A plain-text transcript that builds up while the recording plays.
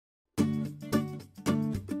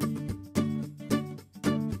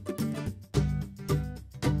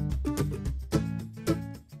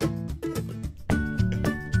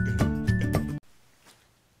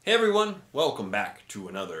Hey everyone, welcome back to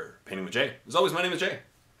another Painting with Jay. As always, my name is Jay.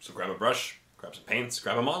 So grab a brush, grab some paints,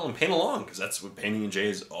 grab a model, and paint along, because that's what Painting with Jay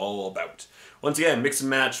is all about. Once again, mix and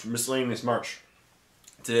match, miscellaneous March.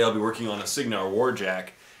 Today I'll be working on a Signar Warjack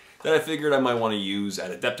that I figured I might want to use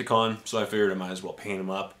at Adepticon, so I figured I might as well paint them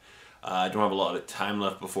up. I don't have a lot of time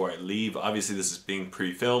left before I leave. Obviously this is being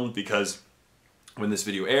pre-filmed because when this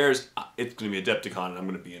video airs, it's going to be Adepticon and I'm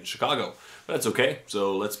going to be in Chicago. But that's okay,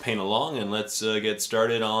 so let's paint along and let's get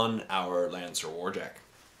started on our Lancer Warjack.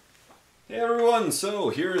 Hey everyone, so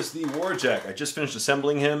here's the Warjack. I just finished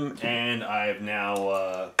assembling him and I've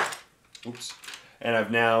now,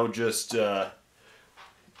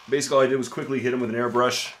 basically all I did was quickly hit him with an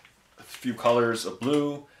airbrush, a few colors of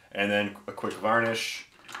blue, and then a quick varnish.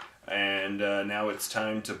 And now it's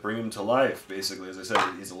time to bring him to life, basically. As I said,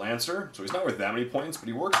 he's a Lancer, so he's not worth that many points, but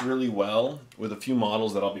he works really well with a few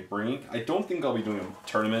models that I'll be bringing. I don't think I'll be doing a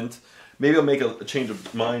tournament. Maybe I'll make a change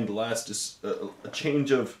of mind, a last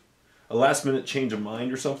minute change of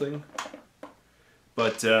mind or something.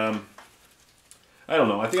 But, I don't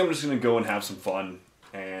know. I think I'm just going to go and have some fun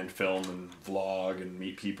and film and vlog and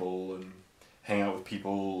meet people and hang out with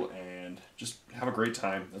people and just have a great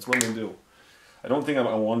time. That's what I'm going to do. I don't think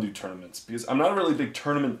I want to do tournaments because I'm not a really big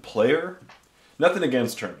tournament player. Nothing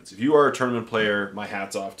against tournaments. If you are a tournament player, my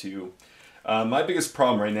hat's off to you. My biggest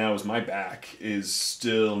problem right now is my back is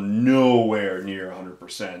still nowhere near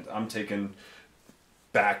 100%. I'm taking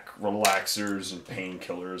back relaxers and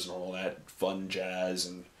painkillers and all that fun jazz,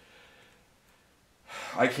 and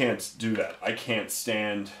I can't do that. I can't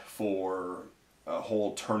stand for a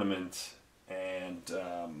whole tournament and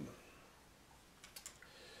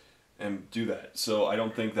do that. So I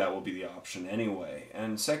don't think that will be the option anyway.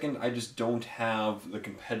 And second, I just don't have the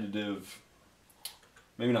competitive,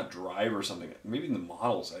 maybe not drive or something, maybe in the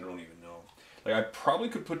models, I don't even know. Like I probably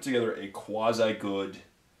could put together a quasi-good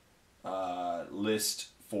list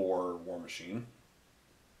for Warmachine.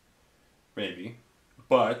 Maybe.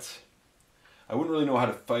 But I wouldn't really know how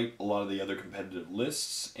to fight a lot of the other competitive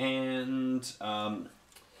lists, and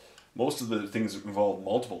most of the things involve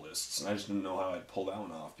multiple lists, and I just didn't know how I'd pull that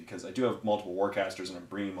one off, because I do have multiple Warcasters, and I'm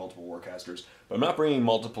bringing multiple Warcasters, but I'm not bringing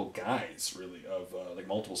multiple guys, really, of like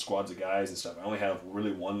multiple squads of guys and stuff. I only have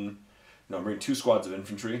really one, no, I'm bringing 2 squads of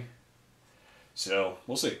infantry, so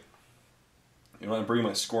we'll see. You know, I'm bringing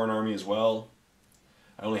my Scorn army as well.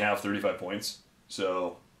 I only have 35 points,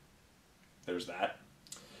 so there's that.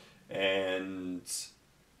 And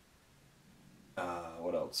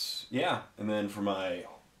what else? Yeah, and then for my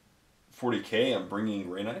 40k, I'm bringing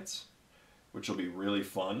Grey Knights, which will be really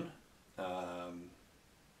fun.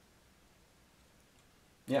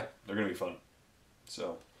 Yeah, they're going to be fun.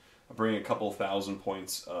 So I'll bring a couple thousand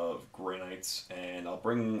points of Grey Knights, and I'll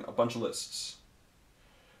bring a bunch of lists.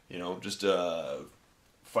 You know, just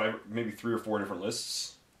 5, maybe 3 or 4 different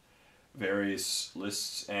lists, various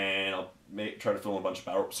lists, and I'll try to film a bunch of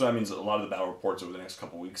battle. So that means that a lot of the battle reports over the next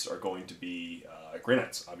couple weeks are going to be Grey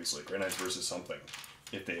Knights, obviously. Grey Knights versus something.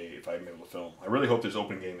 If I'm able to film. I really hope there's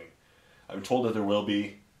open gaming. I'm told that there will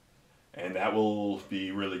be, and that will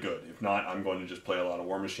be really good. If not, I'm going to just play a lot of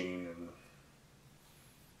Warmachine, and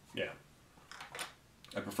yeah.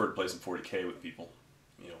 I prefer to play some 40k with people,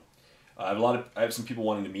 you know. I have some people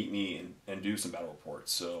wanting to meet me and do some battle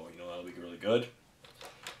reports, so, you know, that'll be really good.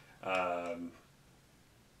 It'll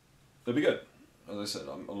be good. As I said,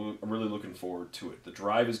 I'm really looking forward to it. The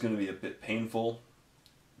drive is going to be a bit painful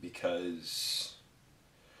because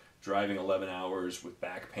driving 11 hours with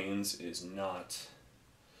back pains is not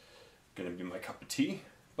going to be my cup of tea,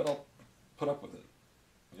 but I'll put up with it.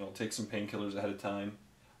 You know, I'll take some painkillers ahead of time.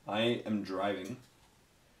 I am driving.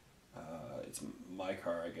 It's my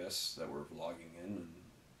car, I guess, that we're vlogging in, and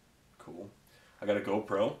cool. I got a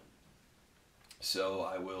GoPro, so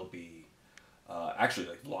I will be actually,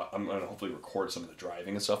 like, I'm going to hopefully record some of the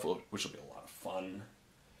driving and stuff, which will be a lot of fun.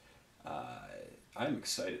 I'm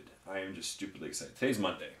excited. I am just stupidly excited. Today's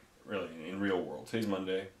Monday. Really, in real world. Today's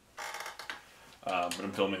Monday, but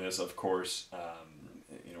I'm filming this, of course,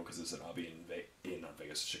 you know, because I said I'll be in not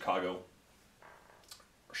Vegas, Chicago,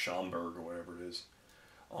 or Schaumburg, or whatever it is,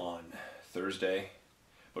 on Thursday.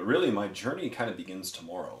 But really, my journey kind of begins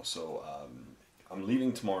tomorrow, so I'm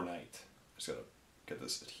leaving tomorrow night. I just gotta get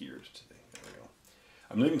this adhered today. There we go.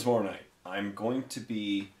 I'm leaving tomorrow night. I'm going to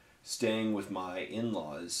be staying with my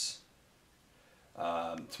in-laws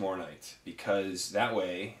tomorrow night, because that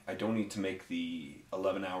way I don't need to make the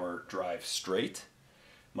 11-hour drive straight.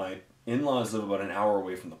 My in-laws live about an hour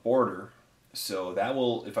away from the border, so that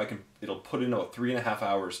will, it'll put in about 3.5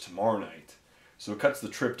 hours tomorrow night, so it cuts the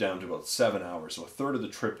trip down to about 7 hours, so a third of the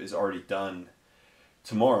trip is already done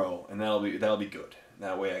tomorrow, and that'll be good.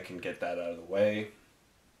 That way I can get that out of the way.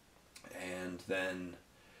 And then,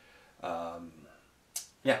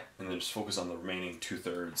 yeah, and then just focus on the remaining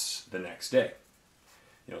 2/3 the next day.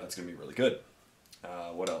 You know, that's going to be really good.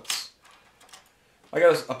 What else? I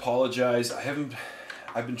got to apologize.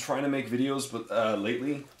 I've been trying to make videos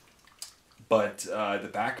lately, but the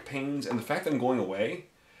back pains and the fact that I'm going away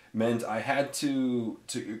meant I had to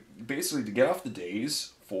basically to get off the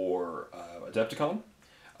days for Adepticon.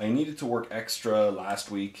 I needed to work extra last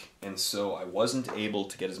week, and so I wasn't able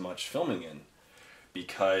to get as much filming in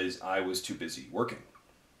because I was too busy working.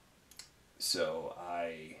 So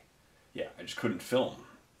I just couldn't film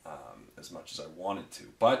as much as I wanted to.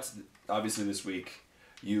 But obviously this week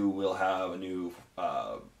you will have a new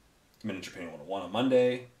Miniature Painting 101 on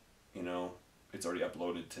Monday. You know, it's already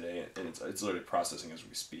uploaded today, and it's literally processing as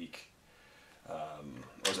we speak, or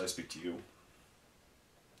as I speak to you.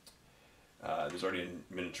 There's already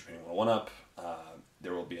a Miniature Painting 101 up.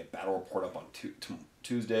 There will be a battle report up on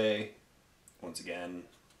Tuesday. Once again,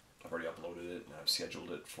 I've already uploaded it and I've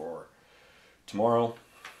scheduled it for tomorrow.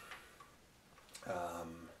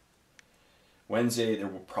 Wednesday there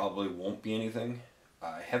probably won't be anything.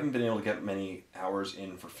 I haven't been able to get many hours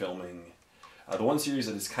in for filming. The one series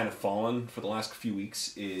that has kind of fallen for the last few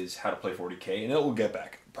weeks is How to Play 40K, and it will get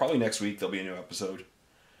back. Probably next week there'll be a new episode.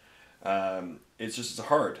 It's a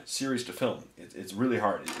hard series to film. It's really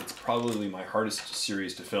hard. It's probably my hardest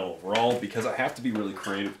series to film overall because I have to be really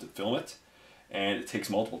creative to film it, and it takes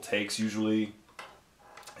multiple takes usually,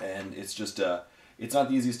 and it's just it's not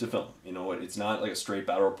the easiest to film. You know, it's not like a straight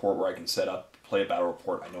battle report where I can set up, play a battle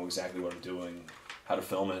report. I know exactly what I'm doing, how to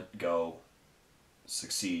film it, go,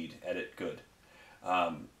 succeed, edit, good.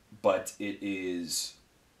 But it is.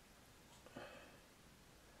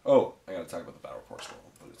 Oh, I gotta talk about the battle report as well,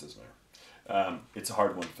 but it doesn't matter. It's a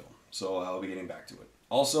hard one to film, so I'll be getting back to it.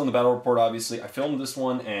 Also in the battle report, obviously, I filmed this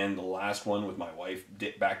one and the last one with my wife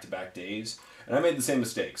back-to-back days, and I made the same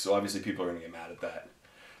mistake, so obviously people are going to get mad at that,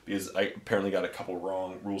 because I apparently got a couple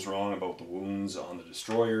rules wrong about the wounds on the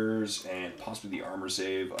destroyers, and possibly the armor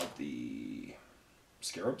save of the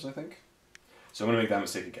scarabs, I think. So I'm going to make that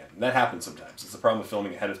mistake again. That happens sometimes. It's the problem with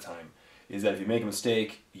filming ahead of time, is that if you make a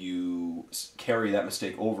mistake, you carry that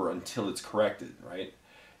mistake over until it's corrected, right?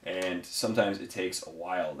 And sometimes it takes a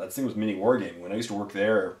while. That's the thing with Mini Wargaming. When I used to work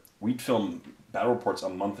there, we'd film battle reports a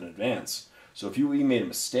month in advance. So if we made a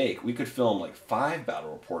mistake, we could film like 5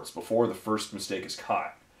 battle reports before the first mistake is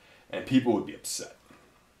caught, and people would be upset.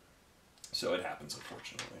 So it happens,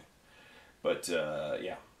 unfortunately. But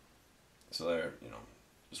yeah, so there, you know,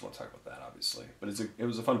 just want to talk about that, obviously. But it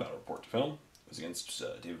was a fun battle report to film. It was against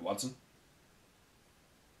David Watson.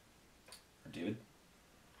 Or David,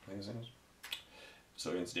 I think his name is.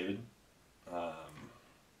 So against David.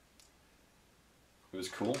 It was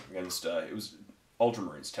cool. Against, it was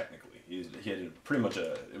Ultramarines, technically. He had pretty much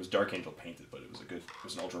it was Dark Angel painted, but it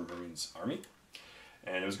was an Ultramarines army.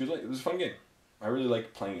 And it was good. It was a fun game. I really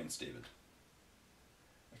like playing against David.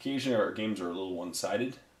 Occasionally our games are a little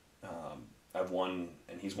one-sided. I've won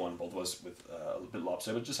and he's won, both of us, with a little bit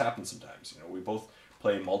lopsided, but it just happens sometimes. You know, we both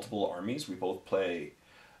play multiple armies. We both play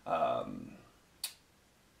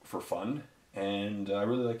for fun, and I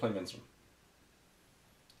really like playing against him.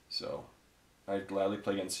 So I'd gladly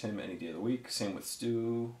play against him any day of the week. Same with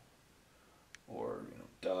Stu, or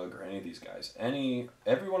Doug, or any of these guys.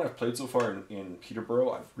 Everyone I've played so far in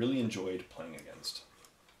Peterborough, I've really enjoyed playing against.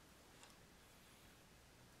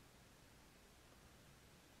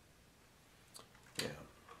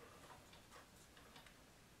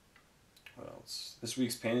 What else? This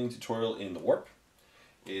week's painting tutorial in the Warp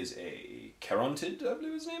is a Carontid, I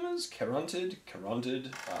believe his name is. Carontid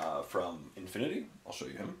from Infinity. I'll show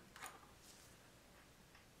you him.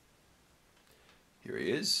 Here he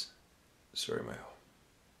is. Sorry, my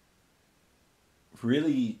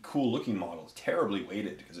really cool looking model. Terribly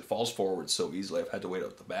weighted because it falls forward so easily. I've had to weight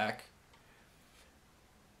out the back.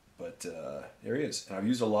 But there he is. And I've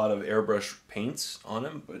used a lot of airbrush paints on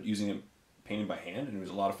him, but using him painted by hand, and it was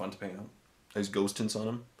a lot of fun to paint him. I use ghost tints on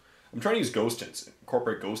him. I'm trying to use ghost tints,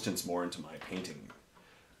 incorporate ghost tints more into my painting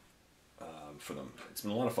for them. It's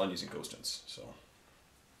been a lot of fun using ghost tints. So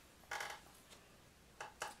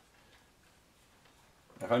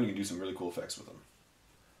I found you can do some really cool effects with them.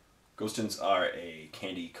 Ghost tints are a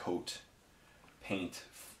candy coat paint.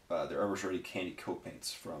 They're airbrush ready candy coat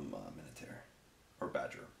paints from Minotaur or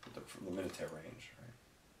Badger, from the Minotaur range,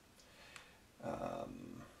 right?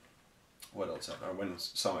 What else? I went and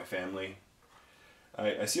saw my family.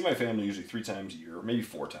 I see my family usually 3 times a year, or maybe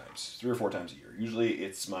 4 times, 3 or 4 times a year. Usually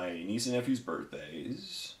it's my niece and nephew's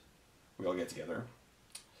birthdays. We all get together.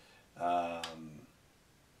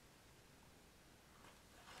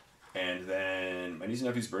 And then my niece and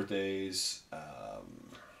nephew's birthdays,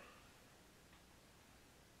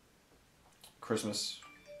 Christmas,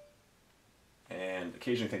 and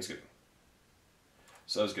occasionally Thanksgiving.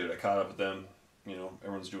 So that was good. I caught up with them. You know,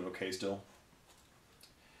 everyone's doing okay still.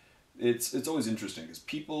 It's always interesting because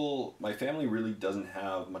my family really doesn't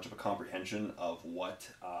have much of a comprehension of what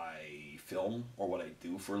I film or what I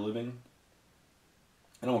do for a living.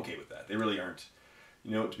 And I'm okay with that. They really aren't.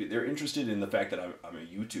 You know, they're interested in the fact that I'm a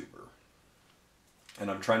YouTuber and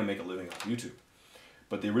I'm trying to make a living on YouTube.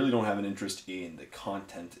 But they really don't have an interest in the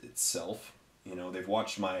content itself. You know, they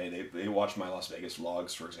watch my Las Vegas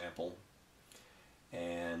vlogs, for example,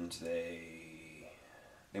 and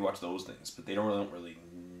they watch those things, but they don't really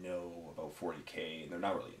know about 40K, and they're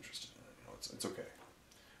not really interested in it. You know, it's okay,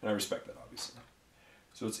 and I respect that, obviously.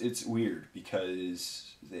 So it's weird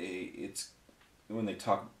because when they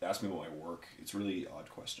ask me about my work, it's really odd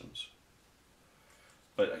questions,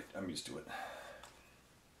 but I'm used to it.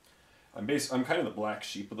 I'm kind of the black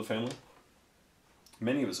sheep of the family.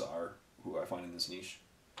 Many of us are, who I find in this niche,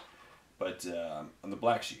 but I'm the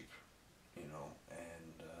black sheep, you know,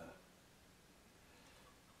 and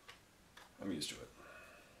I'm used to it.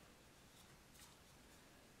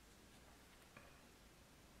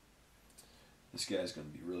 This guy's going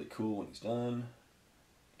to be really cool when he's done.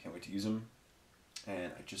 Can't wait to use him.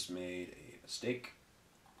 And I just made a mistake,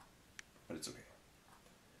 but it's okay.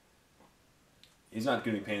 He's not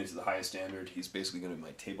going to be painted to the highest standard. He's basically going to be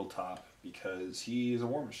my tabletop because he is a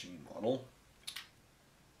Warmachine model.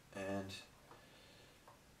 And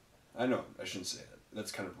I know, I shouldn't say that.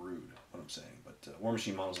 That's kind of rude, what I'm saying. But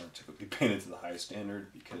Warmachine models aren't typically painted to the highest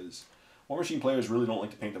standard because Warmachine players really don't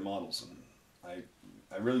like to paint their models. And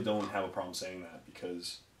I really don't have a problem saying that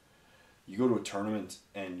because you go to a tournament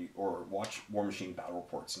or watch Warmachine battle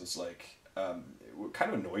reports and it's like, it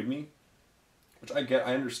kind of annoyed me. Which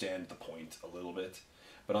I understand the point a little bit,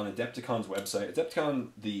 but on Adepticon's website, Adepticon,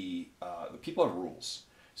 the people have rules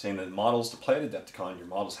saying that models, to play at Adepticon, your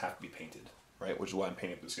models have to be painted, right? Which is why I'm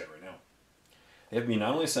painting this guy right now. They have to be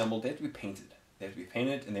not only assembled, they have to be painted. They have to be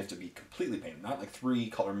painted, and they have to be completely painted, not like 3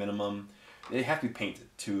 color minimum. They have to be painted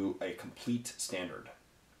to a complete standard,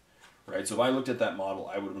 right? So if I looked at that model,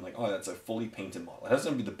 I would have been like, oh, that's a fully painted model. It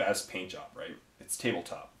doesn't have to be the best paint job, right? It's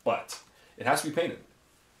tabletop, but it has to be painted.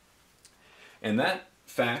 And that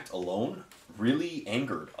fact alone really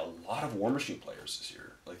angered a lot of Warmachine players this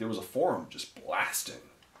year. Like, there was a forum just blasting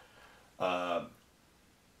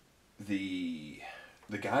the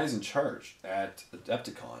guys in charge at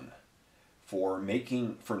Adepticon for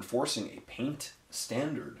enforcing a paint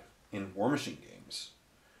standard in Warmachine games.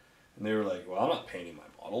 And they were like, well, I'm not painting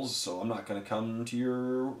my models, so I'm not coming to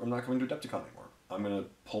Adepticon anymore. I'm going to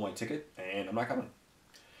pull my ticket, and I'm not coming.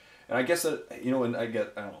 And I guess that, you know, I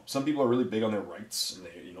don't know, some people are really big on their rights, and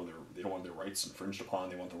they don't want their rights infringed upon.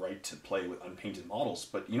 They want the right to play with unpainted models.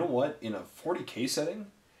 But you know what? In a 40K setting,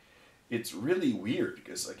 it's really weird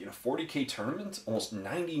because, like, in a 40K tournament, almost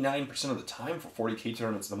 99% of the time for 40K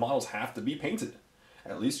tournaments, the models have to be painted,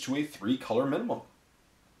 at least to a 3 color minimum.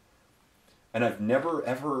 And I've never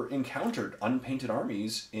ever encountered unpainted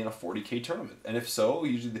armies in a 40K tournament. And if so,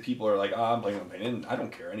 usually the people are like, I'm playing unpainted, and I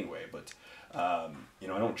don't care anyway, but you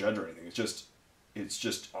know, I don't judge or anything. It's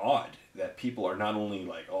just odd that people are not only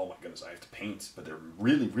like, oh my goodness, I have to paint, but they're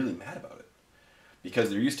really, really mad about it. Because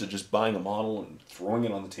they're used to just buying a model and throwing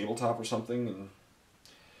it on the tabletop or something, and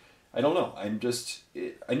I don't know.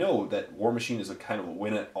 I know that Warmachine is a kind of a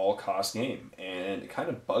win-at-all-cost game, and it kind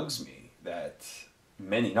of bugs me that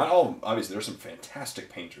many, not all of them, obviously there's some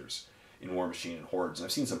fantastic painters in Warmachine and Hordes, and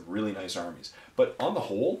I've seen some really nice armies, but on the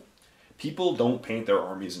whole, people don't paint their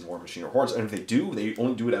armies in Warmachine or Hordes, and if they do, they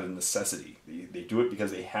only do it out of necessity. They do it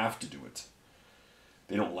because they have to do it.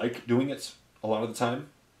 They don't like doing it a lot of the time.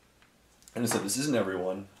 And I said, this isn't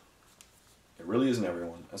everyone. It really isn't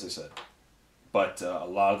everyone, as I said. But a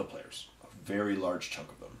lot of the players, a very large chunk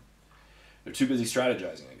of them, they're too busy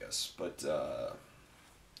strategizing, I guess. But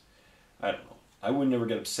I don't know. I would never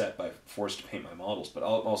get upset by forced to paint my models, but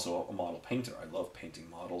I'm also a model painter. I love painting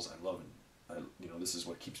models. You know, this is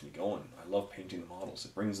what keeps me going. I love painting the models.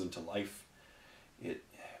 It brings them to life. It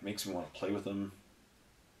makes me want to play with them.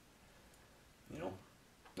 You know,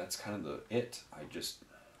 that's kind of it. I just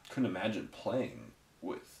couldn't imagine playing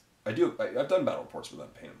with... I've done battle reports with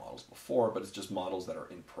unpainted models before, but it's just models that are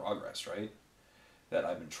in progress, right? That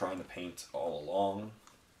I've been trying to paint all along.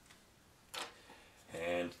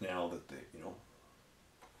 And now that they, you know...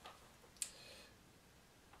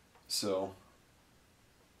 So,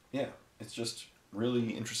 yeah, it's just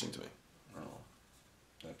really interesting to me. I don't know.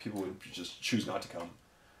 That people would just choose not to come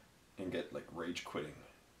and get, like, rage quitting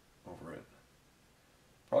over it.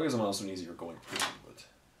 Probably because I'm also an easier going person, but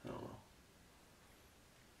I don't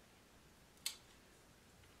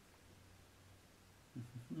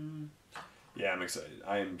know. Yeah, I'm excited.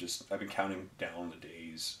 I've been counting down the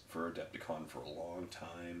days for Adepticon for a long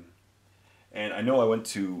time. And I know I went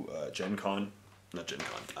to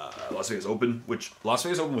Las Vegas Open, which Las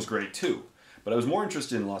Vegas Open was great too. But I was more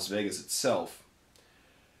interested in Las Vegas itself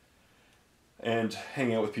and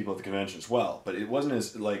hanging out with people at the convention as well. But it wasn't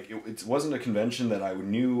it wasn't a convention that I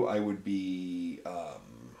knew I would be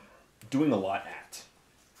doing a lot at.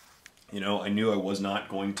 You know, I knew I was not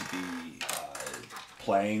going to be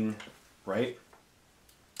playing, right?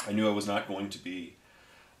 I knew I was not going to be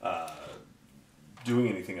doing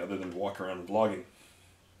anything other than walk around and vlogging.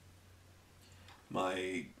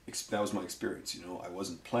 That was my experience, you know. I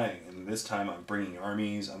wasn't playing, and this time I'm bringing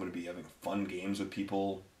armies. I'm going to be having fun games with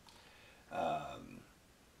people.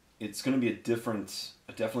 It's going to be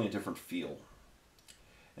definitely a different feel.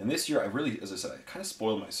 And this year, as I said, I kind of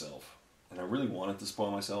spoiled myself, and I really wanted to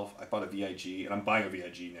spoil myself. I bought a VIG, and I'm buying a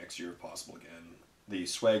VIG next year if possible again. The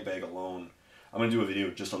swag bag alone, I'm going to do a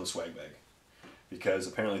video just on the swag bag, because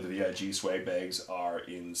apparently the VIG swag bags are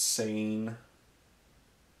insane.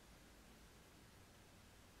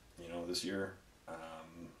 You know, this year.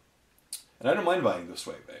 And I don't mind buying those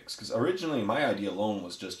swag bags, because originally my idea alone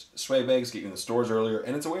was just swag bags get you in the stores earlier,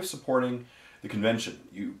 and it's a way of supporting the convention.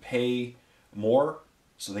 You pay more,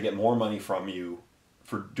 so they get more money from you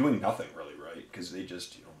for doing nothing really, right? Because they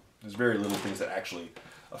just, you know, there's very little things that actually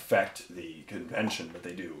affect the convention, but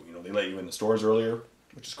they do. You know, they let you in the stores earlier,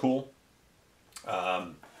 which is cool.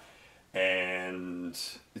 And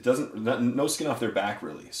it doesn't, no skin off their back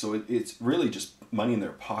really. So it's really just money in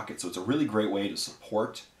their pocket. So it's a really great way to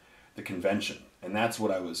support the convention. And that's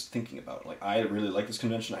what I was thinking about. Like, I really like this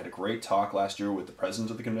convention. I had a great talk last year with the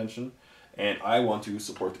president of the convention, and I want to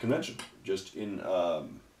support the convention. Just in,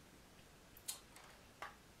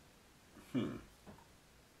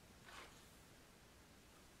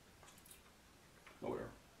 whatever.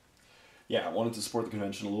 Yeah, I wanted to support the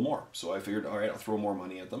convention a little more. So I figured, all right, I'll throw more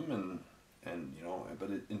money at them, and you know, but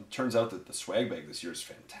it turns out that the swag bag this year is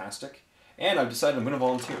fantastic. And I've decided I'm going to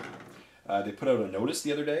volunteer. They put out a notice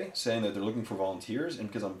the other day saying that they're looking for volunteers, and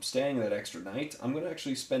because I'm staying that extra night, I'm going to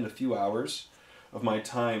actually spend a few hours of my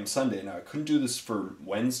time Sunday. Now, I couldn't do this for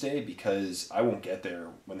Wednesday because I won't get there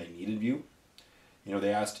when they needed you. You know,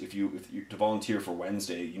 they asked if you to volunteer for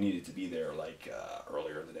Wednesday, you needed to be there like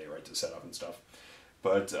earlier in the day, right, to set up and stuff.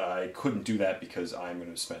 But I couldn't do that because I'm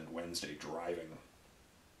going to spend Wednesday driving.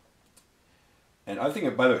 And I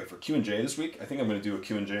think, by the way, for Q&J this week, I think I'm going to do a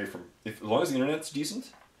Q&J from, as long as the internet's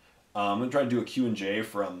decent, I'm going to try to do a Q&J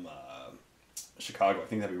from Chicago. I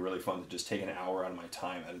think that'd be really fun to just take an hour out of my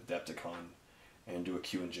time at Adepticon and do a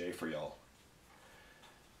Q&J for y'all.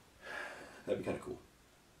 That'd be kind of cool.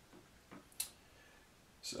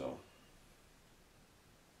 So,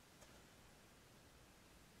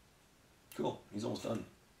 cool. He's almost done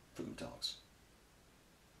for the metallics.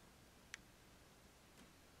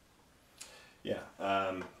 Yeah.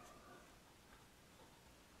 What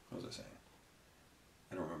was I saying?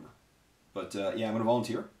 I don't remember. But yeah, I'm going to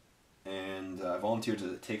volunteer. And I volunteered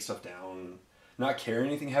to take stuff down, not carry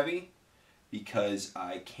anything heavy, because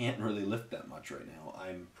I can't really lift that much right now.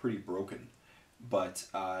 I'm pretty broken. But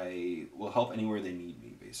I will help anywhere they need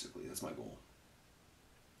me, basically. That's my goal.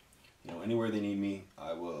 You know, anywhere they need me,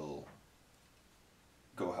 I will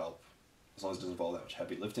go help. As long as it doesn't involve that much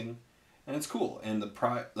heavy lifting. And it's cool. And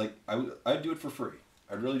I'd do it for free.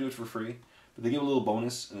 I'd really do it for free. But they give a little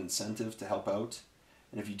bonus, an incentive to help out.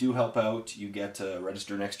 And if you do help out, you get to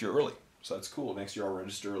register next year early. So that's cool. Next year I'll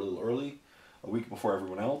register a little early, a week before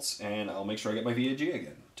everyone else, and I'll make sure I get my VAG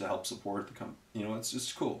again to help support the you know, it's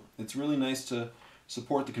just cool. It's really nice to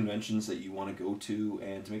support the conventions that you want to go to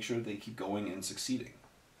and to make sure that they keep going and succeeding.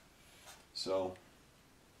 So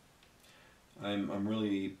I'm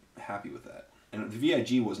really happy with that. And the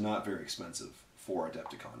VIG was not very expensive for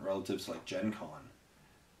Adepticon relative to like Gen Con.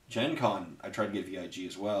 Gen Con, I tried to get VIG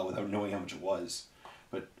as well without knowing how much it was.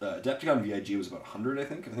 But Adepticon VIG was about 100, I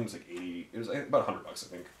think. I think it was like 80. It was like about $100, I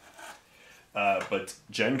think. But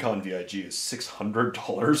Gen Con VIG is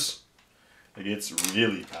 $600. Like, it's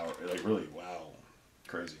really really, wow,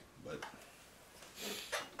 crazy. But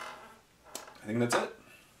I think that's it.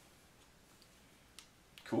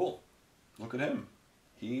 Cool. Look at him.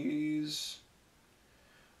 He's...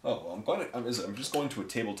 Oh, well, I'm just going to a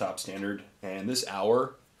tabletop standard, and this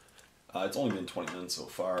hour, it's only been 20 minutes so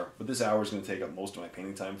far, but this hour is going to take up most of my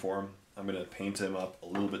painting time for him. I'm going to paint him up a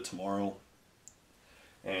little bit tomorrow,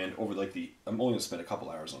 and over I'm only going to spend a couple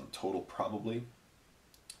hours on him total probably,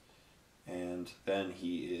 and then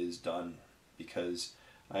he is done, because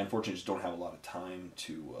I unfortunately just don't have a lot of time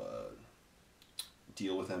to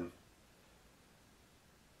deal with him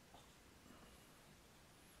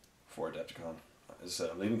for Adepticon. As I said,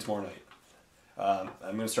 I'm leaving tomorrow night.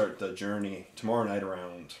 I'm going to start the journey tomorrow night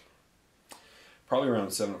around, probably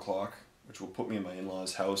around 7 o'clock, which will put me in my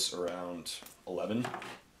in-laws' house around 11.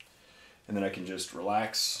 And then I can just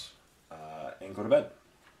relax and go to bed.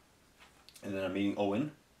 And then I'm meeting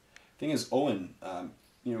Owen. Thing is, Owen,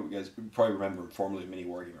 you know, you guys probably remember formerly Mini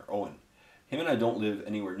Wargamer, Owen. Him and I don't live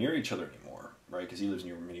anywhere near each other anymore, right? Because he lives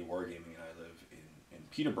near Mini Wargaming and I live in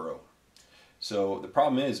Peterborough. So the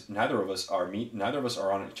problem is neither of us are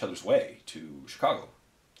on each other's way to Chicago,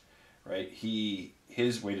 right?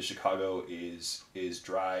 His way to Chicago is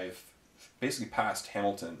drive basically past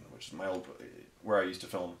Hamilton, which is my old, where I used to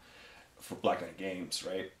film for Black Knight Games,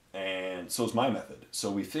 right? And so is my method.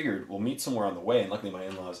 So we figured we'll meet somewhere on the way, and luckily my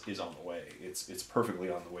in-laws is on the way. It's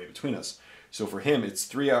perfectly on the way between us. So for him, it's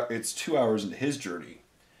 2 hours into his journey,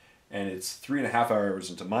 and it's 3.5 hours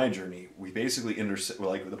into my journey. We basically intersect,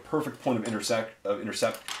 like the perfect point of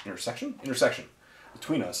intersection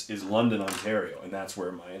between us is London, Ontario, and that's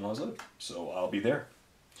where my in-laws live. So I'll be there.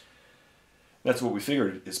 That's what we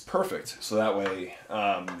figured is perfect. So that way,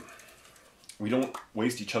 we don't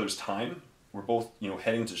waste each other's time. We're both, you know,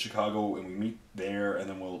 heading to Chicago, and we meet there, and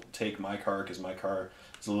then we'll take my car, because my car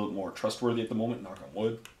is a little more trustworthy at the moment, knock on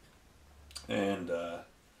wood. And,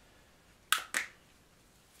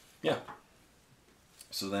 yeah.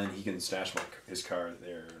 So then he can stash his car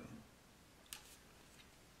there, and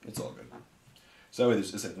it's all good. So that way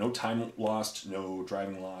there's no time lost, no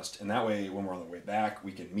driving lost, and that way when we're on the way back,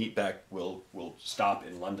 we can meet back, we'll stop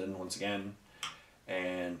in London once again,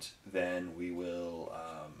 and then we will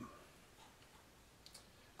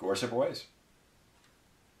go our separate ways.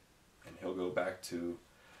 And he'll go back to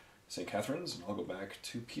St. Catharines, and I'll go back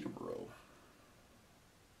to Peterborough.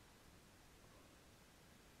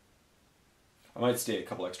 I might stay a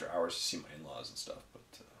couple extra hours to see my in-laws and stuff, but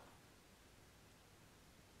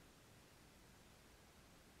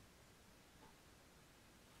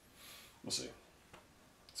we'll see.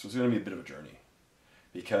 So it's going to be a bit of a journey,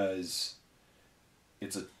 because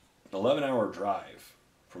it's an 11-hour drive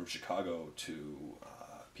from Chicago to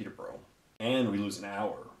Peterborough, and we lose an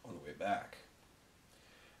hour on the way back,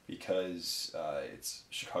 because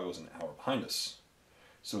Chicago's an hour behind us.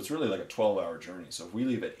 So it's really like a 12-hour journey. So if we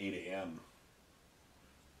leave at 8 a.m.,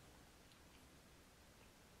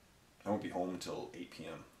 I won't be home until 8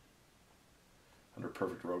 p.m. under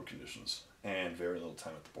perfect road conditions and very little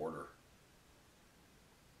time at the border.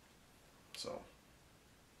 So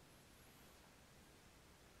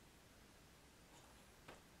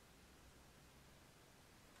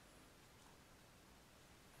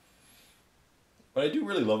what I do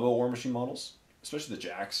really love about Warmachine models, especially the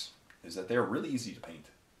Jacks, is that they're really easy to paint.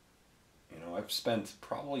 You know, I've spent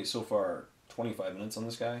probably so far 25 minutes on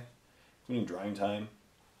this guy, including drying time,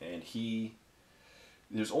 and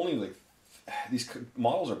there's only like, these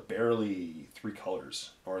models are barely 3 colors,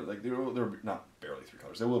 or like they're not barely 3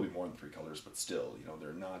 colors. There will be more than 3 colors, but still, you know,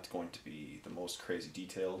 they're not going to be the most crazy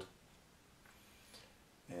detailed,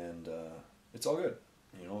 and it's all good.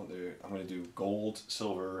 You know, I'm going to do gold,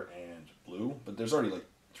 silver, and blue, but there's already like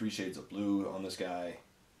 3 shades of blue on this guy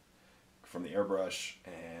from the airbrush,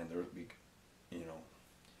 and there will be, you know,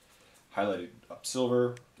 highlighted up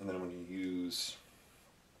silver, and then I'm going to use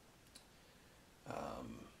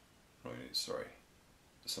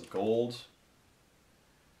some gold,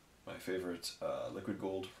 my favorite liquid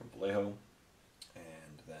gold from Vallejo,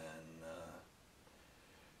 and then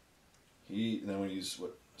I'm going to use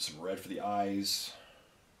some red for the eyes,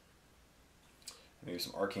 maybe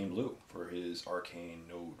some arcane blue for his arcane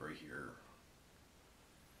node right here,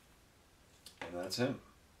 and that's him.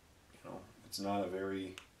 You know, it's not a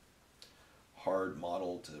very hard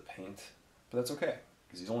model to paint, but that's okay,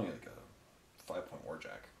 because he's only like a 5-point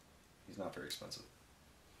Warjack. He's not very expensive.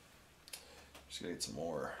 Just gonna get some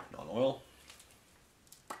more non-oil.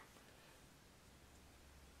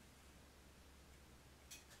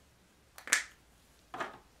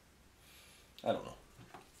 I don't know.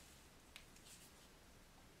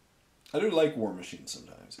 I do like Warmachine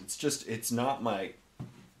sometimes. It's not my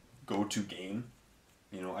go-to game.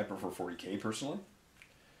 You know, I prefer 40K personally.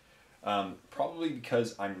 Probably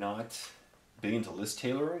because I'm not big into list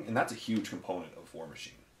tailoring, and that's a huge component of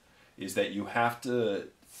Warmachine, is that you have to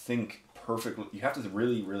think perfectly. You have to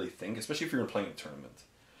really, really think, especially if you're playing a tournament.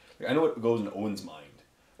 Like, I know what goes in Owen's mind.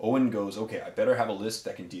 Owen goes, okay, I better have a list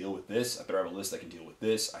that can deal with this. I better have a list that can deal with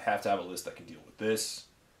this. I have to have a list that can deal with this.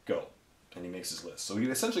 Go. And he makes his list. So he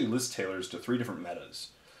essentially list tailors to 3 different metas,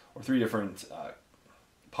 or 3 different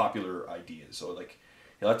popular ideas. So like,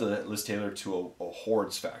 he'll have to list tailor to a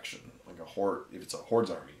Hordes faction, like a Horde, if it's a Hordes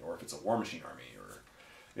army, or if it's a Warmachine army, or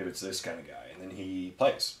if it's this kind of guy, and then he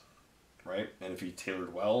plays, right? And if he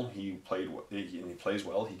tailored well, and he plays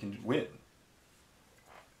well, he can win.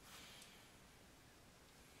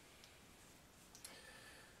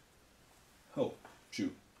 Oh,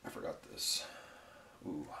 shoot, I forgot this.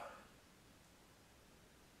 Ooh.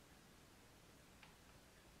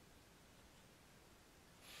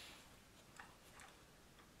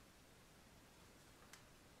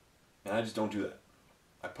 And I just don't do that.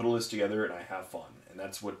 I put a list together and I have fun. And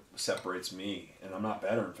that's what separates me. And I'm not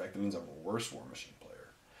better. In fact, that means I'm a worse Warmachine player.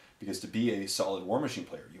 Because to be a solid Warmachine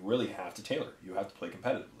player, you really have to tailor. You have to play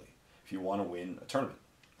competitively if you want to win a tournament,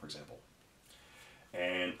 for example.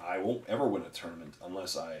 And I won't ever win a tournament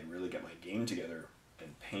unless I really get my game together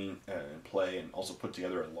and paint and play, and also put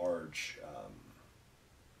together a large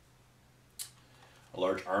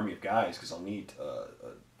army of guys, because I'll need a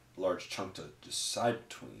large chunk to decide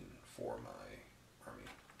between for my army.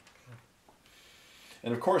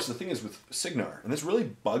 And of course, the thing is with Signar, and this really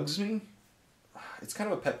bugs me, it's kind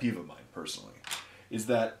of a pet peeve of mine personally, is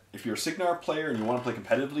that if you're a Signar player and you want to play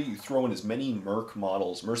competitively, you throw in as many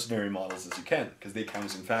mercenary models as you can, because they count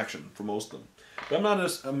as in faction for most of them. But I'm not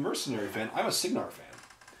a mercenary fan, I'm a Signar fan.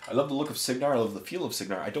 I love the look of Signar, I love the feel of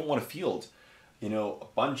Signar. I don't want to field, a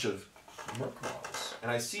bunch of Merc models. And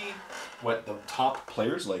I see what the top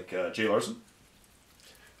players, like Jay Larson,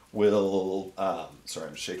 will, sorry,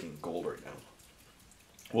 I'm shaking gold right now,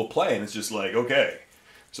 will play, and it's just like, okay,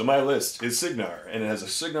 so my list is Signar, and it has a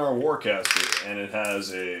Signar Warcaster, and it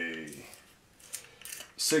has a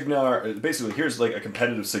Signar, basically, here's like a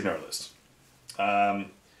competitive Signar list.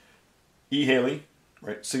 E. Haley,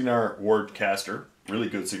 right, Signar Warcaster, really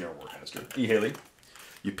good Signar Warcaster. E. Haley,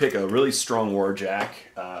 you pick a really strong Warjack,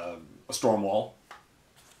 a Stormwall,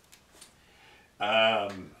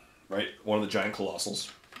 right, one of the giant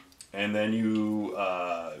colossals, and then you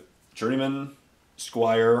Journeyman,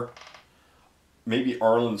 Squire, maybe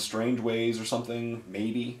Arlen Strangeways or something,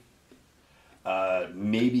 maybe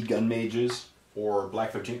Gun Mages, or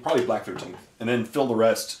Black 13th, probably Black 13th, and then fill the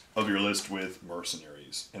rest of your list with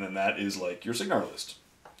mercenaries, and then that is like your Signar list,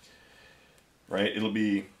 right? It'll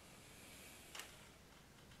be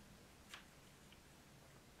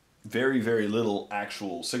very, very little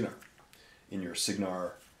actual Signar in your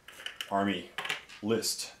Signar army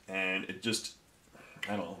list, and it just,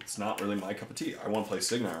 I don't know, it's not really my cup of tea. I want to play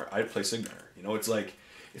Signar, I'd play Signar.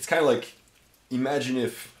 It's kind of like, imagine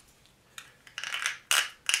if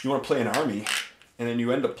you want to play an army, and then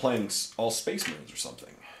you end up playing all Space Marines or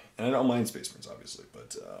something. And I don't mind Space Marines, obviously,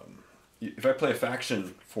 but if I play a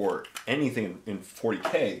faction for anything in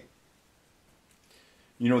 40k,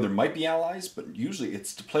 there might be allies, but usually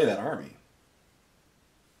it's to play that army.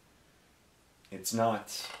 It's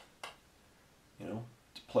not, to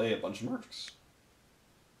play a bunch of mercs.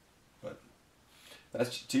 But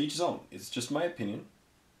that's to each his own. It's just my opinion.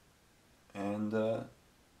 And,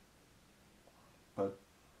 but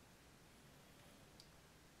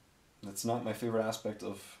that's not my favorite aspect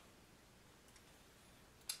of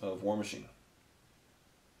Warmachine.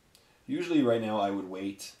 Usually right now I would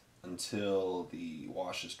wait until the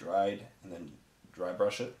wash is dried and then dry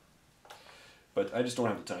brush it. But I just don't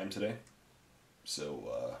have the time today.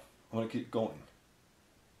 So I'm going to keep going.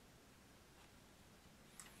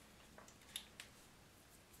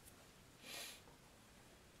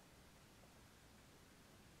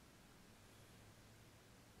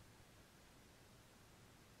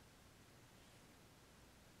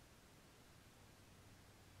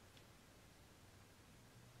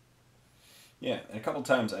 Yeah, and a couple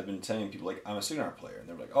times I've been telling people, like, I'm a Signar player, and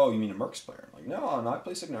they're like, oh, you mean a Mercs player? I'm like, no, I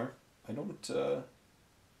play Signar. I don't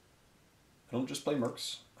just play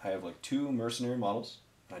Mercs. I have like 2 mercenary models,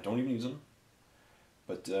 and I don't even use them.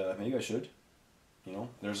 But maybe I should.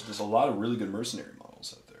 There's just a lot of really good mercenary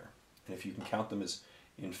models out there. And if you can count them as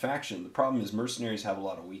in faction, the problem is mercenaries have a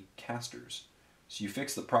lot of weak casters. So you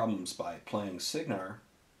fix the problems by playing Signar,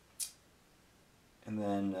 and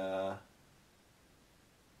then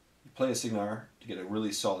you play a Signar to get a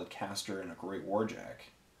really solid caster and a great Warjack,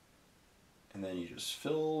 and then you just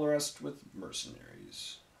fill the rest with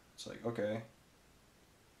mercenaries. It's like, okay.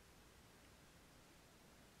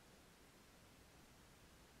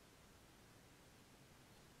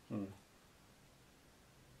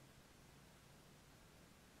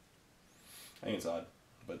 I think it's odd,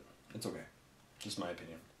 but it's okay. Just my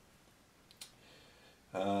opinion.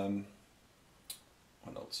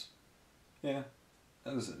 What else? Yeah,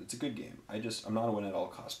 that is it. It's a good game. I'm not a win at all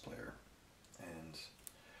cost player. And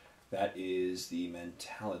that is the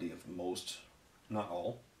mentality of most, not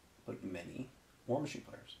all, but many Warmachine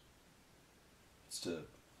players. It's to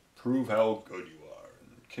prove how good you are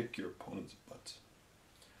and kick your opponent's butt.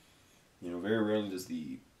 You know, very rarely does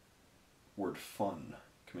the word fun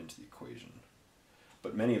come into the equation.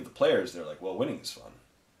 But many of the players, they're like, well, winning is fun.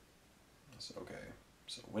 I said, okay,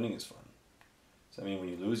 so winning is fun. Does that mean when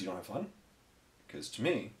you lose, you don't have fun? Because to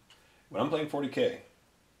me, when I'm playing 40K,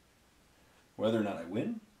 whether or not I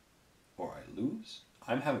win or I lose,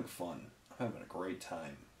 I'm having fun. I'm having a great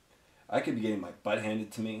time. I could be getting my butt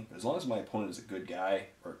handed to me, but as long as my opponent is a good guy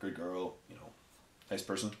or a good girl, you know, nice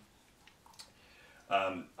person,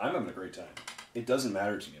 I'm having a great time. It doesn't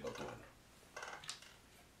matter to me about the win.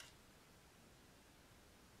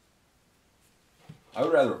 I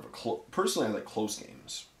would rather have personally, I like close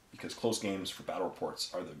games, because close games for battle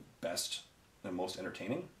reports are the best and most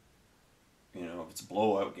entertaining. You know, if it's a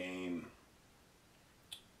blowout game,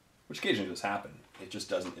 which occasionally does happen, it just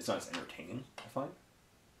doesn't, it's not as entertaining, I find.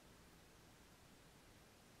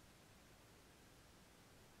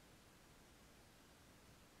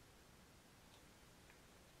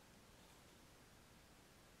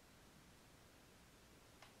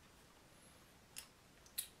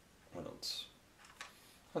 What else?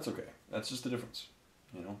 That's okay. That's just the difference,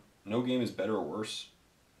 you know? No game is better or worse.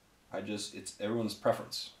 It's everyone's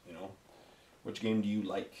preference, you know? Which game do you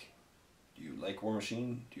like? Do you like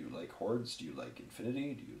Warmachine? Do you like Hordes? Do you like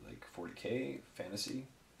Infinity? Do you like 40K? Fantasy?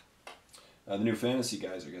 The new Fantasy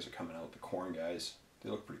guys, I guess, are coming out. The Corn guys. They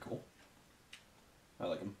look pretty cool. I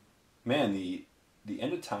like them. Man, the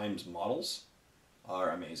End of Times models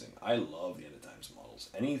are amazing. I love the End of Times models.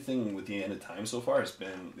 Anything with the End of Times so far has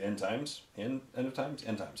been the End Times. End of Times?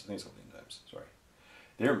 End Times. I think it's called the End Times. Sorry.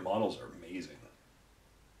 Their models are amazing.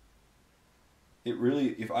 It really,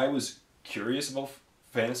 if I was curious about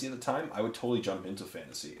Fantasy at the time, I would totally jump into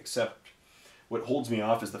Fantasy, except what holds me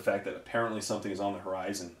off is the fact that apparently something is on the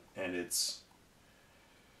horizon and it's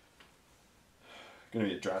going to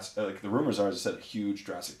be a drastic, like the rumors are, as I said, a huge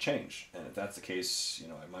drastic change. And if that's the case, you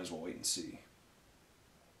know, I might as well wait and see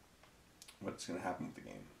what's going to happen with the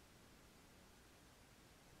game.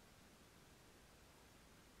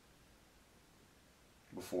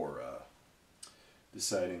 Before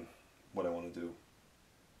deciding what I want to do.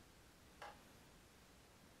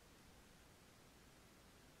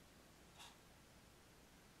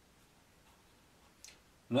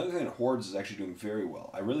 Another thing that Hordes is actually doing very well.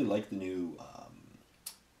 I really like the new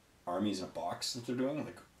armies in a box that they're doing.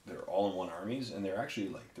 Like, they're all-in-one armies, and they're actually,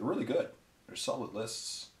 like, they're really good. They're solid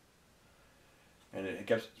lists. And it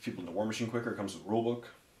gets people into Warmachine quicker. It comes with a rulebook.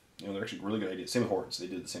 You know, they're actually really good ideas. Same with Hordes. They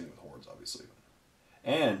did the same thing with Hordes, obviously.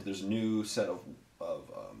 And there's a new set of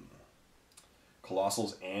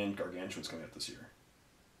Colossals and Gargantuans coming out this year.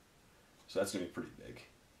 So that's going to be pretty big.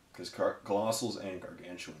 Because Colossals and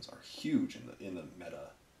Gargantuans are huge in the meta.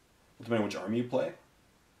 Depending on which army you play.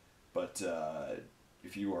 But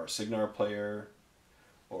if you are a Signar player,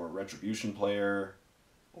 or a Retribution player,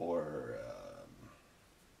 or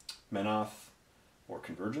Menoth, or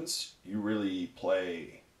Convergence, you really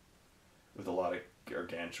play with a lot of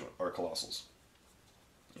Gargantuan or Colossals.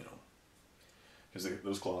 You know, because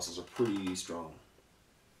those Colossals are pretty strong.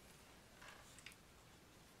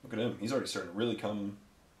 Look at him. He's already starting to really come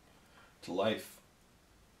to life.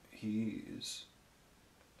 He is,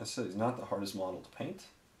 as I said, he's not the hardest model to paint.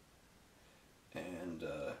 And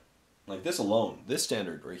like this alone, this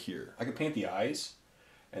standard right here, I could paint the eyes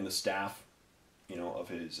and the staff, you know, of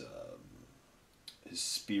his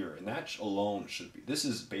spear, and that alone should be, this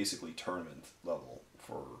is basically tournament level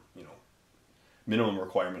for, you know, minimum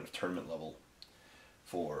requirement of tournament level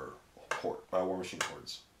for Warmachine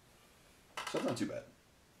Hordes. So that's not too bad.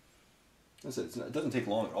 As I said, it doesn't take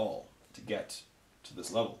long at all to get to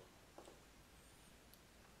this level.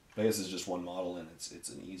 I guess it's just one model, and it's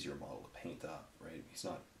an easier model to paint up, right? He's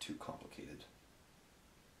not too complicated.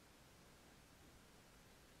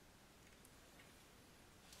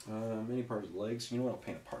 Many parts of the legs. You know what? I'll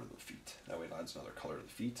paint a part of the feet. That way it adds another color to the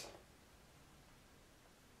feet.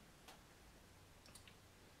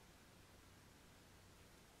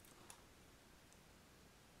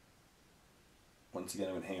 Once again,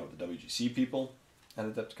 I'm going to hang out with the WGC people at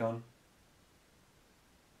Adepticon.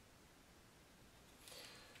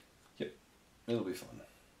 Yep, it'll be fun.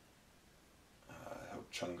 I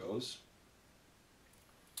hope Chung goes.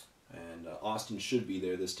 And Austin should be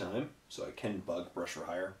there this time, so I can bug Brush for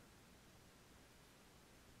Hire.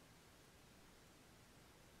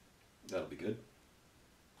 That'll be good.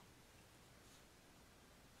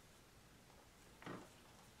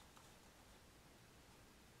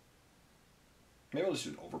 Maybe I'll just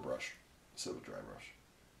do an overbrush instead of a dry brush.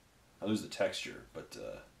 I lose the texture, but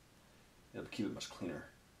it'll keep it much cleaner.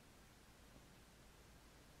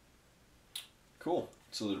 Cool.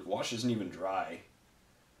 So the wash isn't even dry.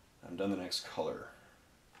 I'm done the next color.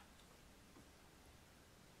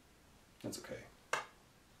 That's okay.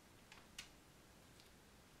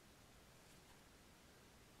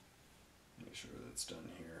 Make sure that's done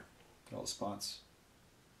here. Get all the spots.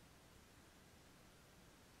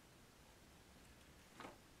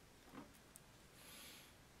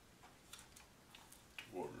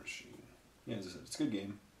 Warmachine. Yeah, as I said, it's a good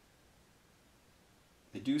game.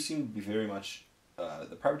 They do seem to be very much,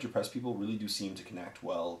 the Private Press people really do seem to connect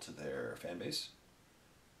well to their fan base,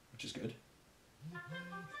 which is good.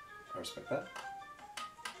 I respect that.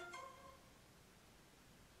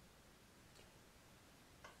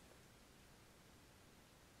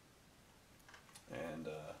 And,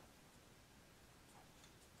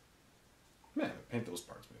 man, paint those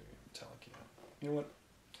parts maybe metallic, yeah. You know what?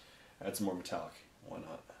 Add some more metallic. Why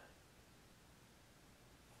not?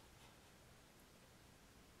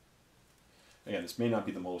 Again, this may not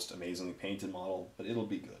be the most amazingly painted model, but it'll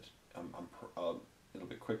be good. It'll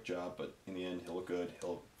be a quick job, but in the end, he'll look good.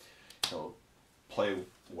 He'll play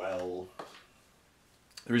well.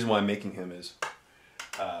 The reason why I'm making him is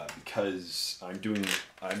because I'm going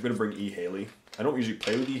to bring E. Haley. I don't usually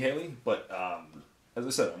play with E. Haley, but as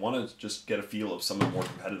I said, I want to just get a feel of some of the more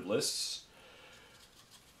competitive lists,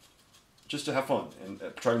 just to have fun and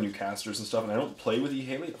try new casters and stuff. And I don't play with E.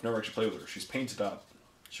 Haley. I've never actually played with her. She's painted up.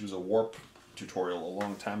 She was a warp tutorial a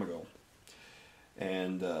long time ago,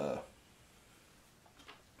 and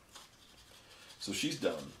so she's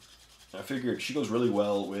done. I figured she goes really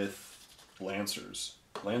well with Lancers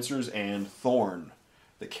and Thorn,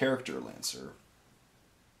 the character Lancer,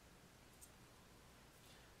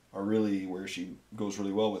 are really where she goes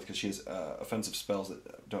really well with, because she has offensive spells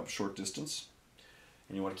that don't have short distance,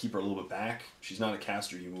 and you want to keep her a little bit back. She's not a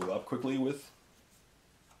caster you move up quickly with,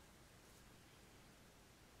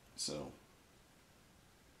 so.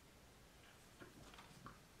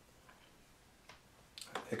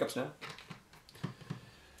 Hiccups now?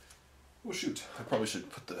 Oh shoot, I probably should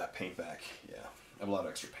put the paint back. Yeah, I have a lot of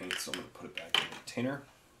extra paint, so I'm going to put it back in the container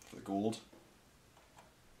for the gold.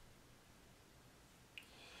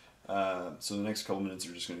 So the next couple minutes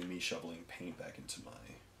are just going to be me shoveling paint back into my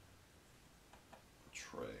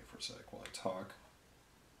tray for a sec while I talk.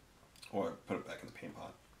 Or I put it back in the paint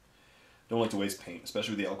pot. Don't like to waste paint,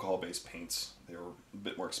 especially with the alcohol-based paints. They're a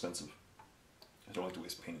bit more expensive. I don't like to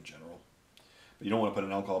waste paint in general. But you don't want to put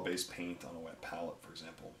an alcohol-based paint on a wet palette, for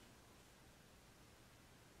example.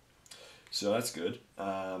 So that's good.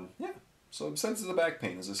 Yeah. So besides the back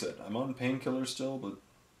pain, as I said, I'm on painkillers still, but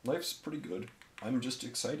life's pretty good. I'm just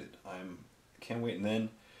excited. I can't wait. And then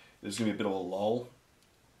there's going to be a bit of a lull.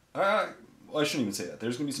 Well, I shouldn't even say that.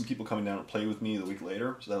 There's going to be some people coming down and play with me the week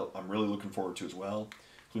later, so that I'm really looking forward to as well,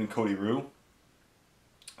 including Cody Rue.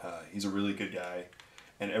 He's a really good guy,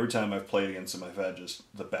 and every time I've played against him, I've had just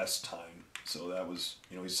the best time. So that was,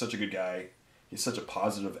 he's such a good guy. He's such a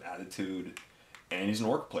positive attitude, and he's an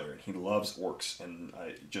orc player. He loves orcs, and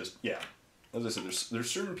as I said, there's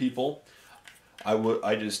certain people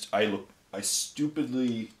I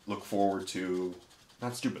stupidly look forward to,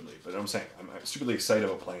 not stupidly, but I'm saying I'm stupidly excited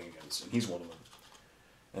about playing against, and he's one of them.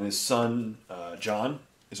 And his son John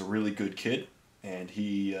is a really good kid, and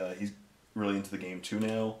he's really into the game too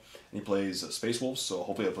now, and he plays Space Wolves, so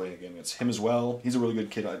hopefully I'll play a game against him as well. He's a really good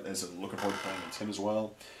kid. I'm looking forward to playing against him as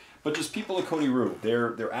well. But just people like Cody Rue,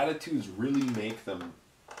 their attitudes really make them,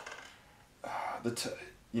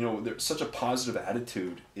 they're such a positive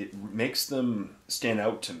attitude. It makes them stand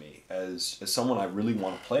out to me as someone I really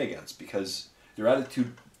want to play against, because their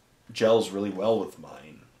attitude gels really well with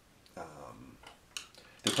mine.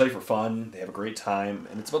 They play for fun, they have a great time,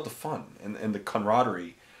 and it's about the fun and the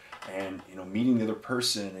camaraderie, and meeting the other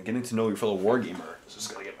person and getting to know your fellow wargamer. So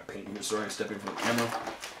just gotta get my paint here. Sorry, I'm stepping from the camera,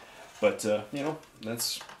 but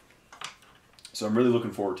that's. So I'm really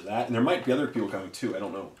looking forward to that, and there might be other people coming too. I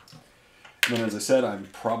don't know. And then, as I said, I'm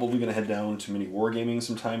probably gonna head down to mini wargaming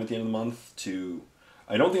sometime at the end of the month.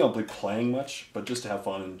 I don't think I'll be playing much, but just to have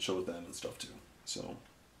fun and chill with them and stuff too. So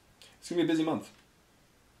it's gonna be a busy month.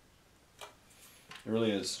 It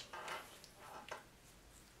really is.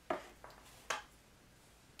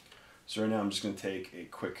 So right now I'm just going to take a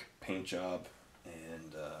quick paint job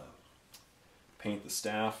and paint the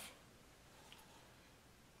staff.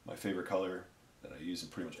 My favorite color that I use in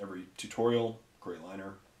pretty much every tutorial, gray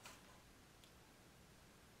liner.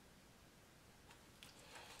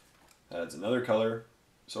 Adds another color.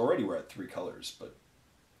 So already we're at 3 colors, but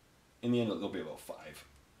in the end there'll be about 5.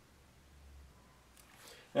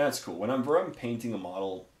 That's cool. Whenever I'm painting a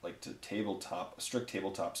model like to tabletop, a strict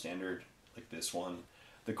tabletop standard like this one,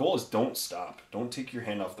 the goal is don't stop. Don't take your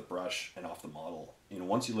hand off the brush and off the model. You know,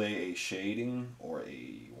 once you lay a shading or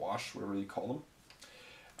a wash, whatever you call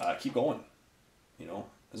them, keep going. You know,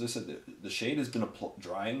 as I said, the shade has been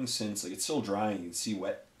drying since, like, it's still drying. You can see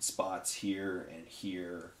wet spots here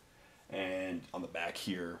and on the back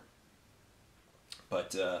here.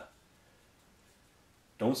 But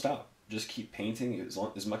don't stop. Just keep painting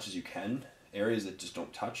as much as you can. Areas that just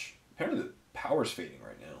don't touch. Apparently the power's fading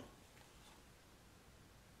right now.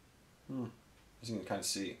 As you can kind of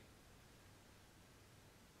see.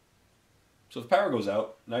 So if the power goes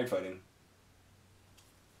out, night fighting.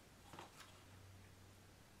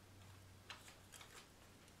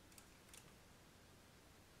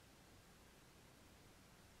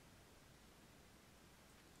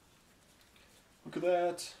 Look at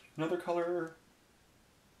that. Another color.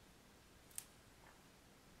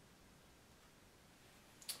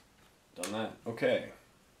 Done that. Okay.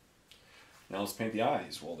 Now let's paint the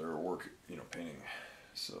eyes while they're painting.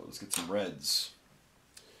 So let's get some reds.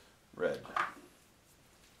 Red.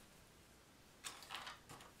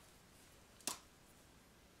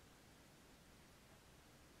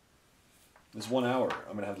 This 1 hour,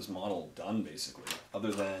 I'm going to have this model done basically,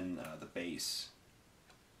 other than the base.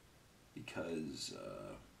 Because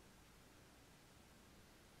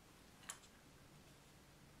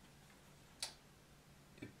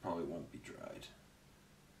it probably won't be dried.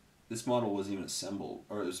 This model wasn't even assembled,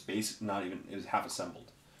 or it was it was half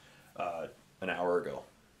assembled an hour ago.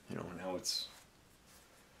 You know, now it's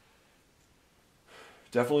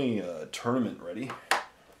definitely tournament ready.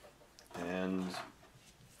 And